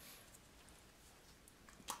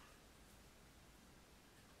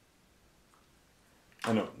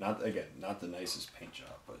I know, not the nicest paint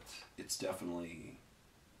job, but it's definitely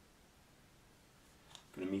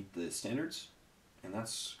going to meet the standards, and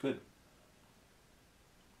that's good.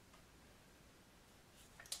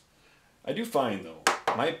 I do find, though,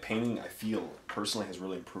 my painting, I feel, personally has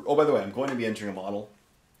really improved. Oh, by the way, I'm going to be entering a model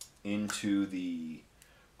into the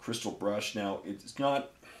crystal brush. Now, it's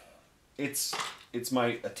not, it's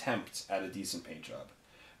my attempt at a decent paint job,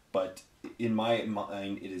 but in my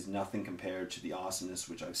mind, it is nothing compared to the awesomeness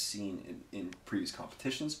which I've seen in previous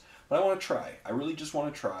competitions. But I want to try. I really just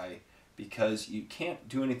want to try, because you can't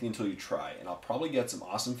do anything until you try. And I'll probably get some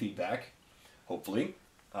awesome feedback, hopefully,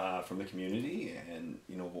 from the community, and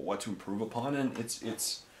you know what to improve upon. And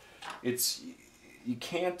it's you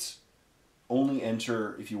can't only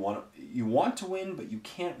enter if you want to win, but you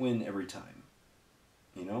can't win every time.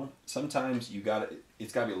 You know, sometimes it's got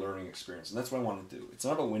to be a learning experience, and that's what I want to do. It's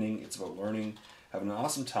not about winning, it's about learning, having an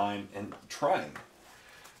awesome time, and trying.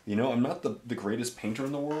 You know, I'm not the greatest painter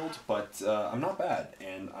in the world, but I'm not bad,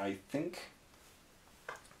 and I think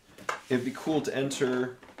it'd be cool to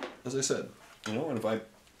enter, as I said, you know, and if I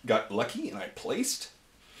got lucky and I placed,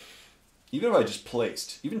 even if I just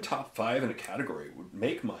placed, even top 5 in a category would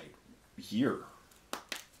make my year.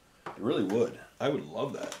 It really would. I would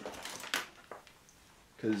love that.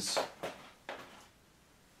 Because,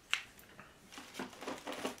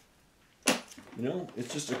 you know,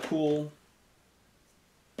 it's just a cool,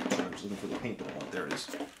 sorry, I was looking for the paint that I want. There it is.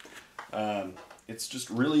 It's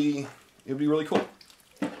just really, it would be really cool.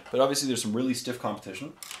 But obviously there's some really stiff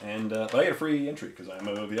competition, and but I get a free entry because I'm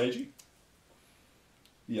a VIG.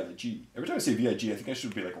 VIG. Every time I say VIG, I think I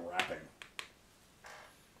should be like rapping.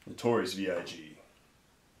 Notorious VIG.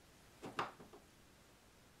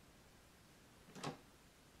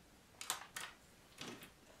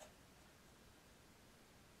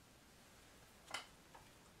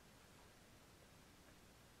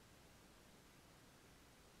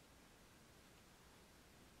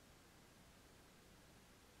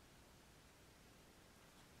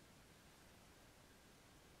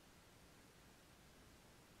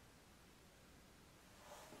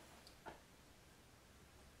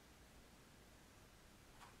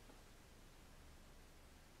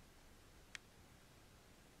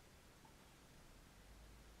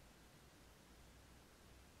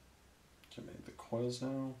 So make the coils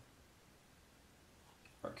now.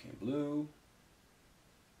 Arcane blue.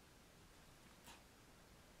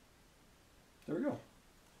 There we go.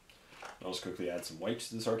 I'll just quickly add some white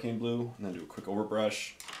to this arcane blue, and then do a quick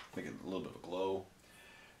overbrush, make it a little bit of a glow.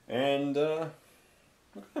 And look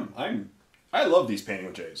at them. I love these painting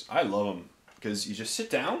with J's. I love them because you just sit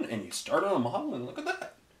down and you start on a model, and look at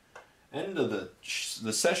that. End of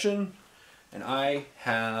the session, and I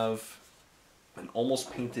have an almost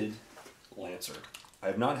painted Lancer. I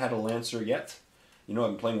have not had a Lancer yet. You know,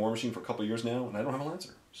 I've been playing Warmachine for a couple of years now, and I don't have a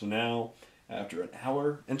Lancer. So now, after an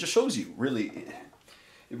hour, and it just shows you, really,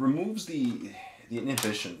 it removes the the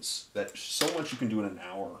inhibitions that so much you can do in an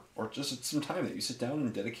hour, or just some time that you sit down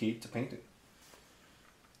and dedicate to painting.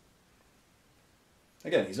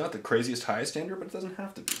 Again, he's not the craziest high standard, but it doesn't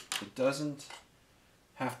have to be. It doesn't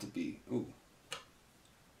have to be. Ooh.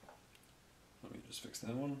 Let me just fix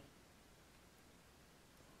that one.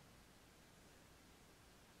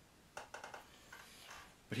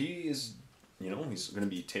 But he is, you know, he's going to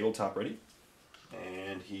be tabletop ready.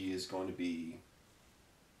 And he is going to be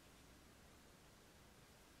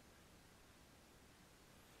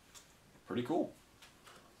pretty cool.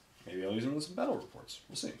 Maybe I'll use him in some battle reports.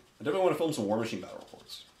 We'll see. I definitely want to film some Warmachine battle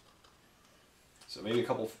reports. So maybe a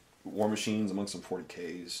couple of Warmachines amongst some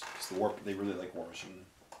 40Ks. Because they really like Warmachine.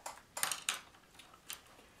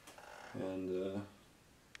 And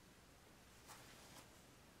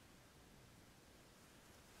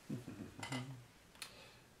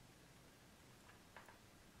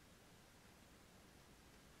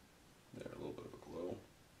there, a little bit of a glow.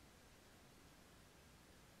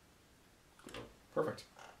 Perfect.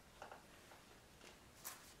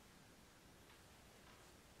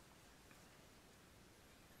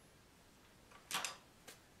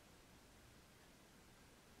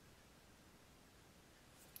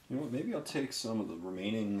 You know what, maybe I'll take some of the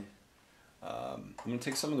remaining, I'm going to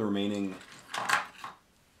take some of the remaining,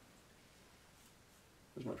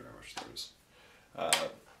 where's my dry brush? There it is.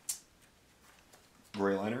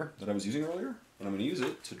 Gray liner that I was using earlier, and I'm going to use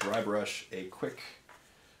it to dry brush a quick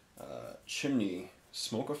chimney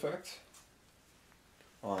smoke effect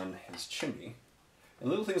on his chimney. And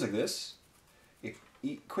little things like this, it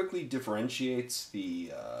quickly differentiates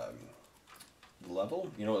the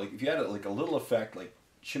level. You know, like if you add like a little effect like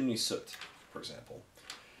chimney soot, for example,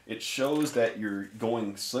 it shows that you're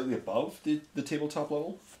going slightly above the tabletop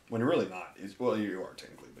level when you're really not. Well, you are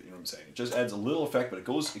technically, but you know what I'm saying. It just adds a little effect, but it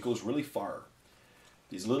goes really far.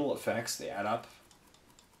 These little effects, they add up,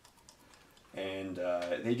 and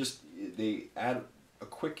they add a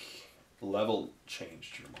quick level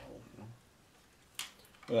change to your model. You know?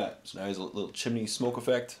 Look at that. So now he's a little chimney smoke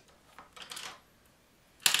effect.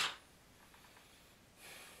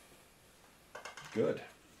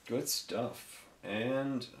 Good stuff.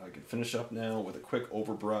 And I can finish up now with a quick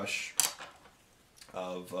overbrush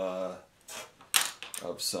of a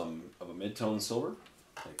mid-tone silver,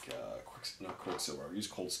 like not quicksilver. I use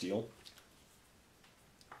cold steel.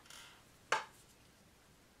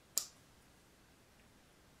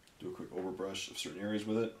 Do a quick overbrush of certain areas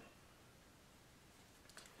with it,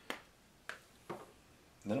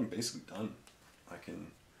 and then I'm basically done. I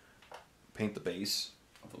can paint the base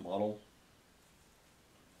of the model.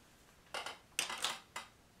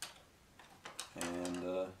 And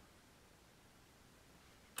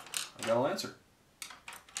I got a Lancer.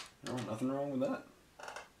 No, nothing wrong with that.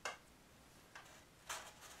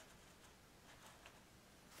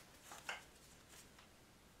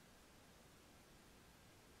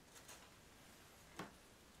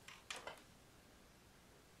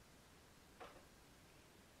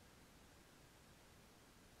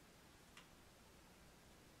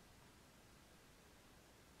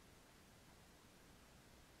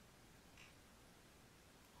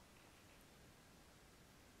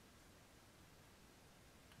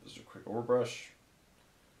 Just a quick overbrush.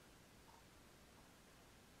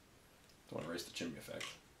 Don't want to erase the chimney effect.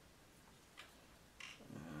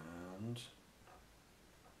 And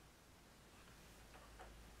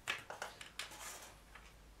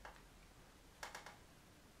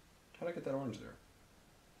how did I get that orange there?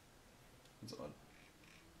 That's odd.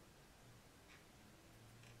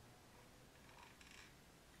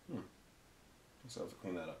 So I have to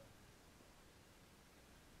clean that up.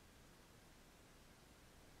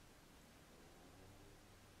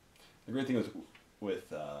 The great thing with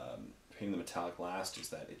painting the metallic last is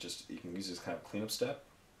that you can use this kind of cleanup step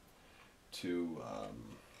to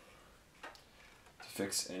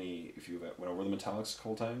fix any, if you went over the metallics a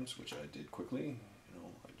couple times, which I did quickly. You know,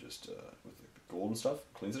 I just with the gold and stuff,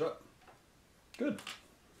 cleans it up. Good.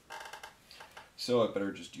 So I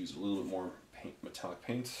better just use a little bit more metallic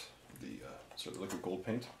paint, the sort of liquid gold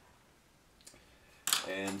paint,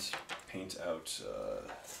 and paint out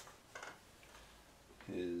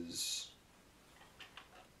his.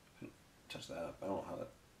 Touch that up. I don't know how that.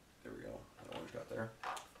 There we go. That orange got there.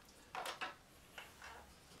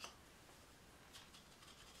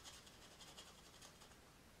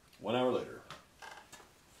 One hour later.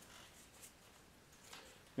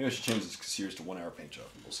 Maybe I should change this series to 1 hour paint job,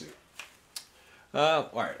 and we'll see.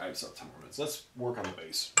 Alright, I just have 10 more minutes. Let's work on the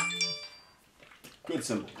base. Good,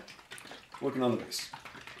 simple. Working on the base.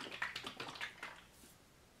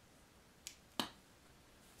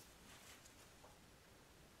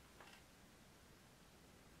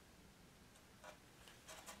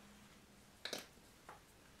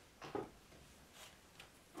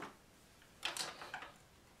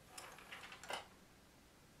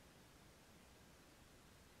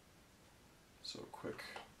 So quick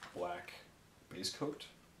black base coat.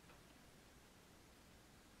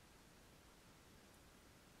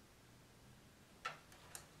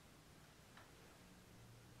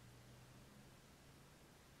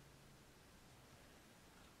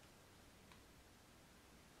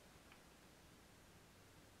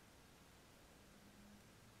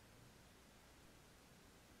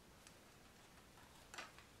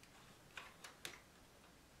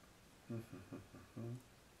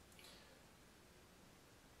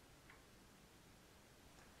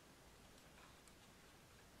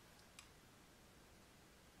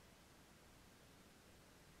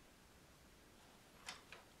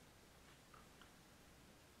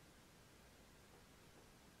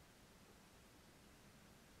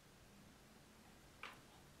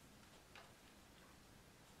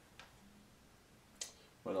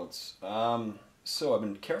 What else? So I've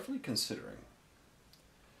been carefully considering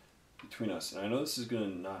between us, and I know this is going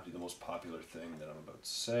to not be the most popular thing that I'm about to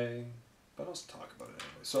say, but I'll talk about it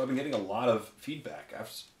anyway. So I've been getting a lot of feedback.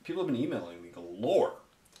 People have been emailing me galore.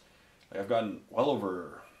 Like I've gotten well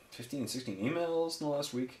over 15, 16 emails in the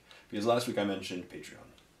last week, because last week I mentioned Patreon,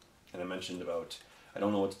 and I mentioned about I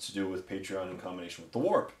don't know what to do with Patreon in combination with the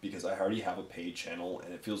Warp, because I already have a paid channel,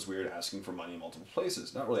 and it feels weird asking for money in multiple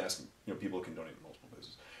places. Not really asking, people can donate in multiple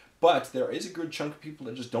places. But there is a good chunk of people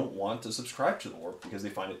that just don't want to subscribe to the Warp because they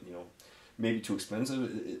find it, maybe too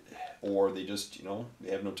expensive, or they just,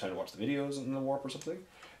 they have no time to watch the videos in the Warp or something,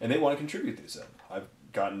 and they want to contribute, they said. I've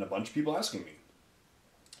gotten a bunch of people asking me.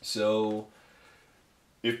 So,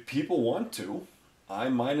 if people want to, I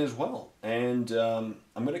might as well. And I'm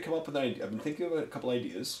going to come up with an idea. I've been thinking of a couple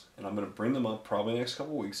ideas, and I'm going to bring them up probably the next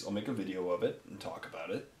couple of weeks. I'll make a video of it and talk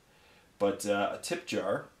about it. But a tip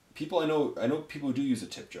jar. People I know people who do use a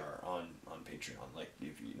tip jar on Patreon. Like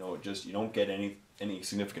if you don't get any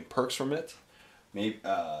significant perks from it, maybe,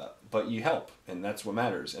 but you help, and that's what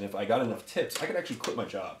matters. And if I got enough tips, I could actually quit my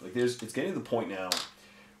job. Like it's getting to the point now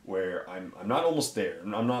where I'm not almost there.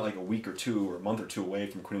 I'm not like a week or two or a month or two away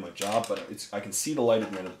from quitting my job, but I can see the light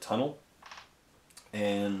at the end of the tunnel,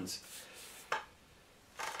 and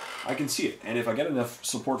I can see it. And if I get enough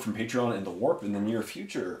support from Patreon and the Warp in the near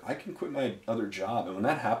future, I can quit my other job. And when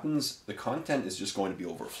that happens, the content is just going to be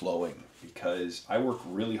overflowing, because I work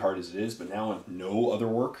really hard as it is, but now with no other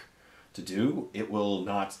work to do, it will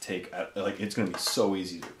not take, it's going to be so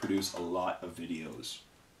easy to produce a lot of videos.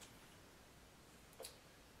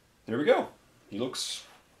 There we go. He looks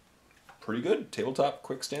pretty good. Tabletop,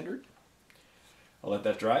 quick standard. I'll let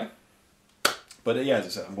that dry. But yeah, as I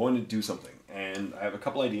said, I'm going to do something. And I have a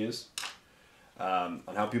couple ideas on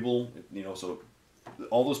how people, so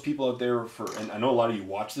all those people out there and I know a lot of you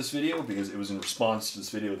watch this video because it was in response to this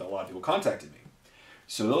video that a lot of people contacted me.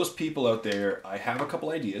 So those people out there, I have a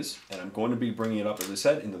couple ideas, and I'm going to be bringing it up, as I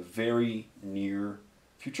said, in the very near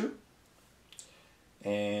future.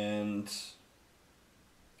 And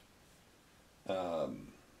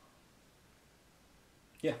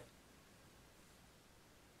yeah.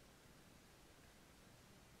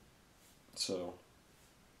 So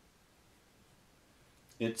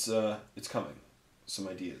it's coming. Some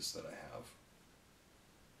ideas that I have.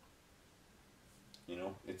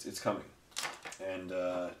 It's coming. And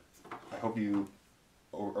I hope you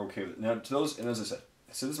are okay with it. Now, to those, and as I said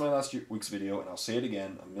this is my last week's video, and I'll say it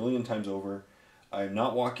again a million times over. I am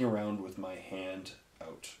not walking around with my hand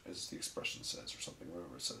out, as the expression says, or something,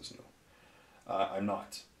 whatever it says, I'm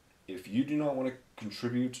not. If you do not want to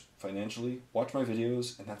contribute financially, watch my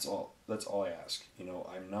videos, and that's all. That's all I ask.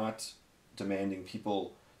 I'm not demanding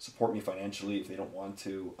people support me financially if they don't want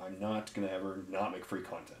to. I'm not going to ever not make free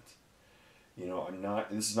content. I'm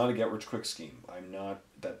not, this is not a get-rich-quick scheme. I'm not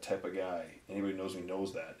that type of guy. Anybody who knows me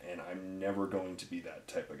knows that, and I'm never going to be that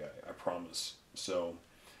type of guy. I promise. So,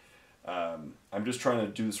 I'm just trying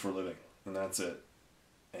to do this for a living, and that's it.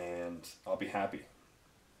 And I'll be happy.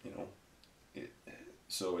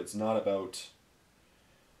 So it's not about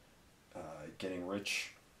getting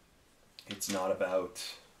rich. It's not about,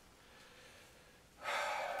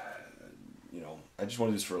 I just want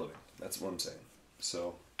to do this for a living. That's what I'm saying.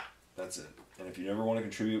 So that's it. And if you never want to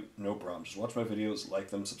contribute, no problem. Just watch my videos, like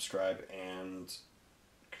them, subscribe, and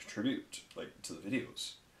contribute to the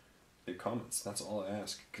videos. Leave comments. That's all I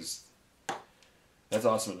ask, because that's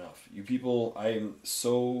awesome enough. You people, I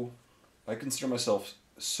consider myself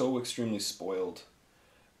so extremely spoiled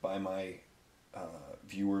by my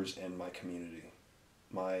viewers and my community.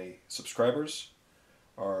 My subscribers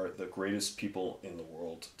are the greatest people in the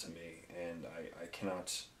world to me, and I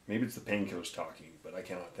cannot, maybe it's the painkillers talking, but I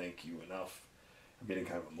cannot thank you enough. I'm getting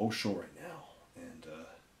kind of emotional right now, and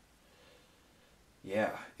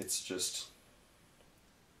yeah, it's just,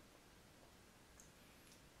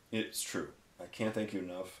 It's true. I can't thank you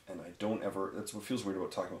enough, and I don't ever. That's what feels weird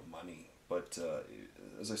about talking about money. But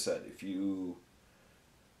as I said, if you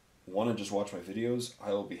want to just watch my videos,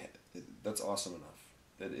 I will be. That's awesome enough.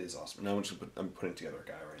 It is awesome. Now I'm putting together a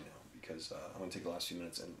guy right now because I'm going to take the last few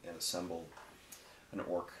minutes and assemble an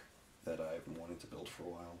orc that I've been wanting to build for a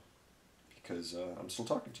while because I'm still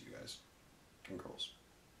talking to you guys and girls.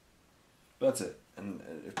 But that's it. And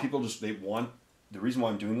if people they want, the reason why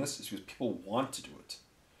I'm doing this is because people want to do it.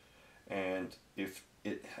 And if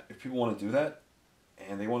people want to do that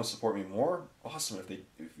and they want to support me more, awesome. If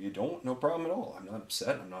you don't, no problem at all. I'm not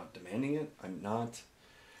upset. I'm not demanding it. I'm not.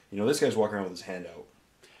 This guy's walking around with his hand out,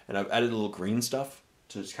 and I've added a little green stuff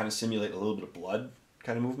to just kind of simulate a little bit of blood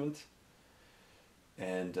kind of movement.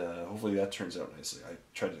 And hopefully that turns out nicely. I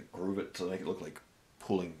tried to groove it to make it look like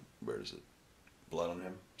pooling. Where is it? Blood on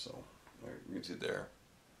him. So you can see it there.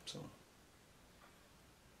 So.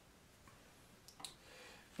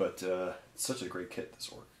 But it's such a great kit, this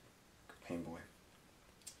orc. Pain Boy.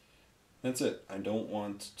 That's it. I don't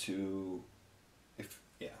want to...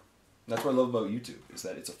 That's what I love about YouTube, is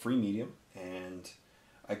that it's a free medium, and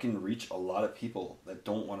I can reach a lot of people that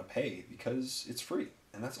don't want to pay because it's free.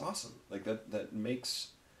 And that's awesome. Like, that makes...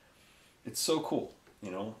 It's so cool,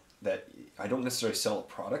 that I don't necessarily sell a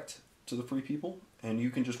product to the free people, and you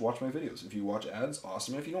can just watch my videos. If you watch ads,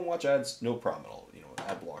 awesome. If you don't watch ads, no problem at all.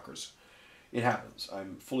 Ad blockers. It happens.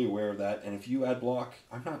 I'm fully aware of that. And if you ad block,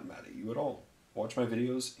 I'm not mad at you at all. Watch my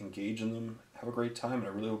videos, engage in them, have a great time, and I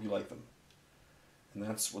really hope you like them. And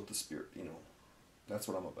that's what the spirit, that's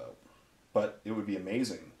what I'm about. But it would be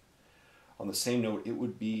amazing. On the same note, it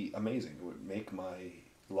would be amazing. It would make my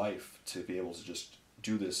life to be able to just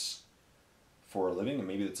do this for a living. And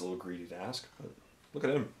maybe it's a little greedy to ask, but look at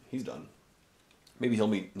him. He's done. Maybe he'll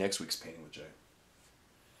be next week's Painting with Jay.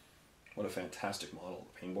 What a fantastic model,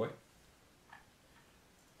 the Pain Boy.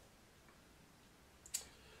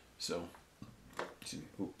 So, excuse me,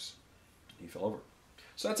 oops, he fell over.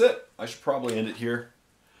 So that's it. I should probably end it here.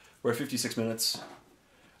 We're at 56 minutes.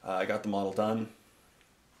 I got the model done.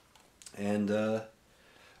 And I'm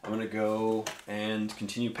going to go and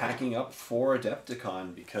continue packing up for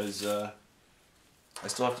Adepticon because I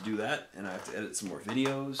still have to do that, and I have to edit some more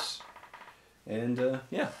videos. And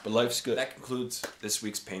yeah, but life's good. That concludes this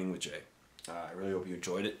week's Painting with Jay. I really hope you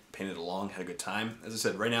enjoyed it, painted along, had a good time. As I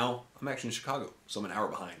said, right now, I'm actually in Chicago, so I'm an hour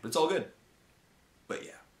behind, but it's all good. But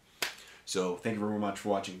yeah. So thank you very much for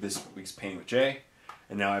watching this week's Painting with Jay.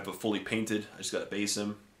 And now I have a fully painted, I just got to base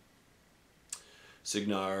him,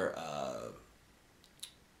 Signar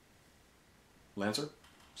Lancer.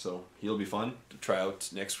 So he'll be fun to try out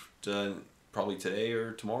next, probably today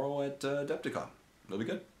or tomorrow at Adepticon. It'll be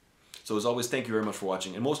good. So as always, thank you very much for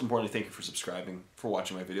watching, and most importantly, thank you for subscribing, for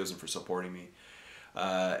watching my videos, and for supporting me.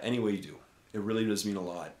 Any way you do, it really does mean a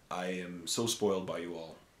lot. I am so spoiled by you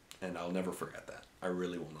all, and I'll never forget that. I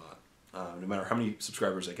really will not. No matter how many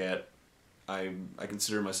subscribers I get, I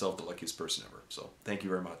consider myself the luckiest person ever. So thank you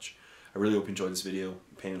very much. I really hope you enjoyed this video.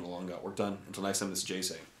 Painting along got work done. Until next time, this is Jay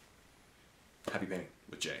saying, happy painting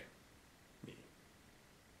with Jay.